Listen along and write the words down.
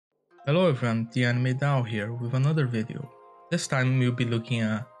Hello everyone, the Anime Dao here with another video. This time we'll be looking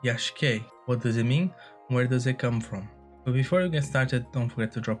at Iyashikei. What does it mean? Where does it come from? But before we get started, don't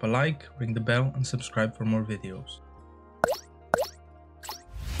forget to drop a like, ring the bell and subscribe for more videos.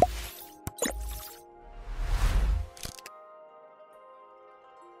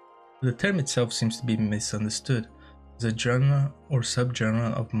 The term itself seems to be misunderstood as a genre or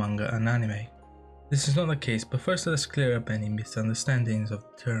subgenre of manga and anime. This is not the case, but first let us clear up any misunderstandings of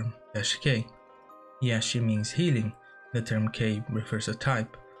the term Iyashikei. Iyashi means healing, the term Kei refers to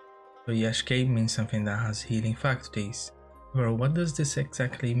type, so Iyashikei means something that has healing faculties. However, what does this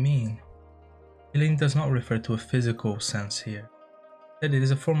exactly mean? Healing does not refer to a physical sense here. Instead, it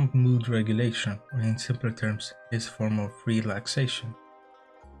is a form of mood regulation, or in simpler terms, it is a form of relaxation.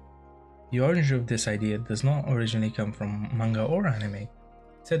 The origin of this idea does not originally come from manga or anime.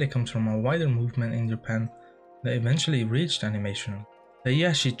 Instead, it comes from a wider movement in Japan that eventually reached animation. The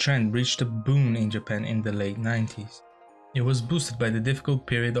Iyashi trend reached a boom in Japan in the late 90s. It was boosted by the difficult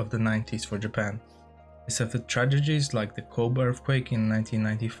period of the 90s for Japan. It suffered tragedies like the Kobe earthquake in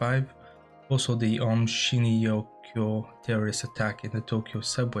 1995, also the Shinryoku terrorist attack in the Tokyo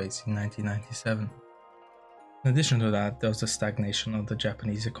subways in 1997. In addition to that, there was the stagnation of the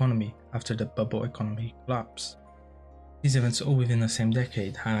Japanese economy after the bubble economy collapse. These events, all within the same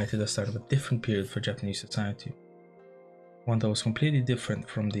decade, highlighted the start of a different period for Japanese society. One that was completely different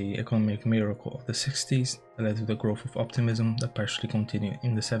from the economic miracle of the 60s that led to the growth of optimism that partially continued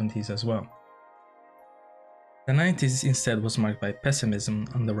in the 70s as well. The 90s instead was marked by pessimism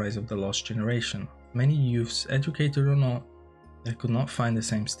and the rise of the lost generation. Many youths, educated or not, that could not find the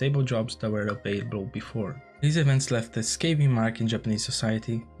same stable jobs that were available before. These events left a scathing mark in Japanese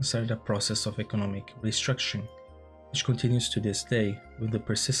society and started a process of economic restructuring, which continues to this day with the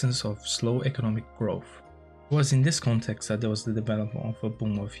persistence of slow economic growth. It was in this context that there was the development of a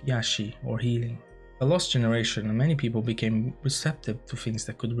boom of Iyashi, or healing. The lost generation and many people became receptive to things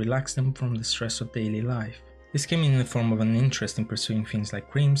that could relax them from the stress of daily life. This came in the form of an interest in pursuing things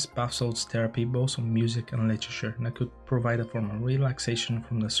like creams, bath salts, therapy, but also music and literature that could provide a form of relaxation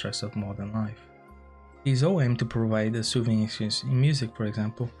from the stress of modern life. These all aim to provide a soothing experience in music, for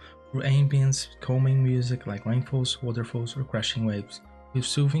example, through ambience, calming music like rainfalls, waterfalls, or crashing waves, with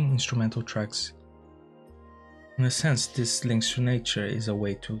soothing instrumental tracks. In a sense, this links to nature is a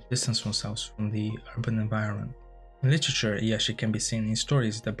way to distance oneself from the urban environment. In literature, Iyashi can be seen in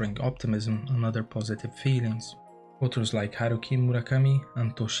stories that bring optimism and other positive feelings. Authors like Haruki Murakami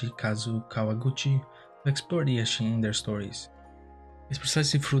and Toshikazu Kawaguchi have explored Iyashi in their stories. It's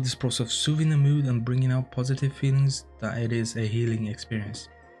precisely through this process of soothing the mood and bringing out positive feelings that it is a healing experience.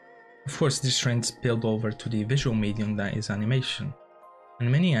 Of course, this trend spilled over to the visual medium that is animation,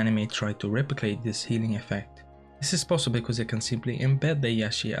 and many anime try to replicate this healing effect. This is possible because it can simply embed the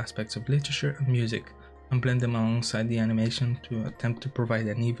Iyashi aspects of literature and music and blend them alongside the animation to attempt to provide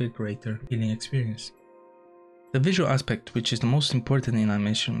an even greater healing experience. The visual aspect, which is the most important in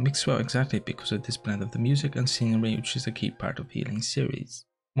animation, mixes well exactly because of this blend of the music and scenery, which is a key part of healing series.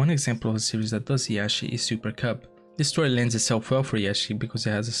 One example of a series that does Iyashi is Super Cub. This story lends itself well for Iyashi because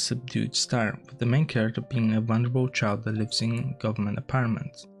it has a subdued start, with the main character being a vulnerable child that lives in government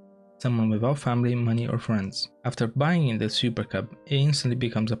apartments. Someone without family, money or friends. After buying in the Super Cub, it instantly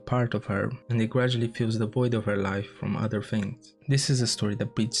becomes a part of her and it gradually fills the void of her life from other things. This is a story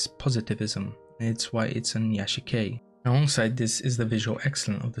that breeds positivism, and it's why it's an Iyashikei. Alongside this is the visual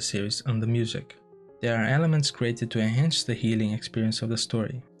excellence of the series and the music. There are elements created to enhance the healing experience of the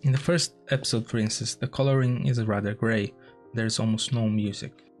story. In the first episode, for instance, the coloring is rather grey, there is almost no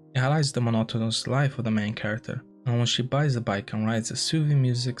music. It highlights the monotonous life of the main character, and when she buys the bike and rides, the soothing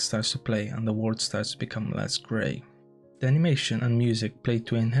music starts to play and the world starts to become less grey. The animation and music play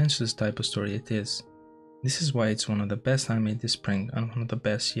to enhance this type of story it is. This is why it's one of the best anime this spring and one of the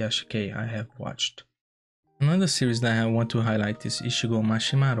best Iyashikei I have watched. Another series that I want to highlight is Ichigo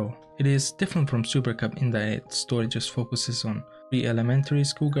Mashimaro. It is different from Super Cub in that its story just focuses on 3 elementary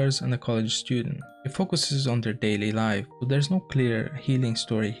school girls and a college student. It focuses on their daily life, so there's no clear healing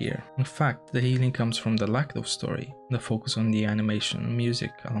story here. In fact, the healing comes from the lack of story, the focus on the animation and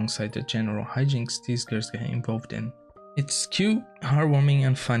music alongside the general hijinks these girls get involved in. It's cute, heartwarming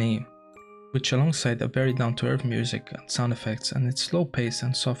and funny, which alongside a very down-to-earth music and sound effects and its slow pace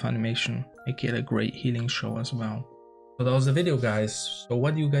and soft animation make it a great healing show as well. So that was the video guys, so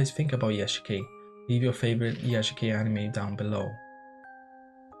what do you guys think about Iyashikei? Leave your favorite Iyashikei anime down below.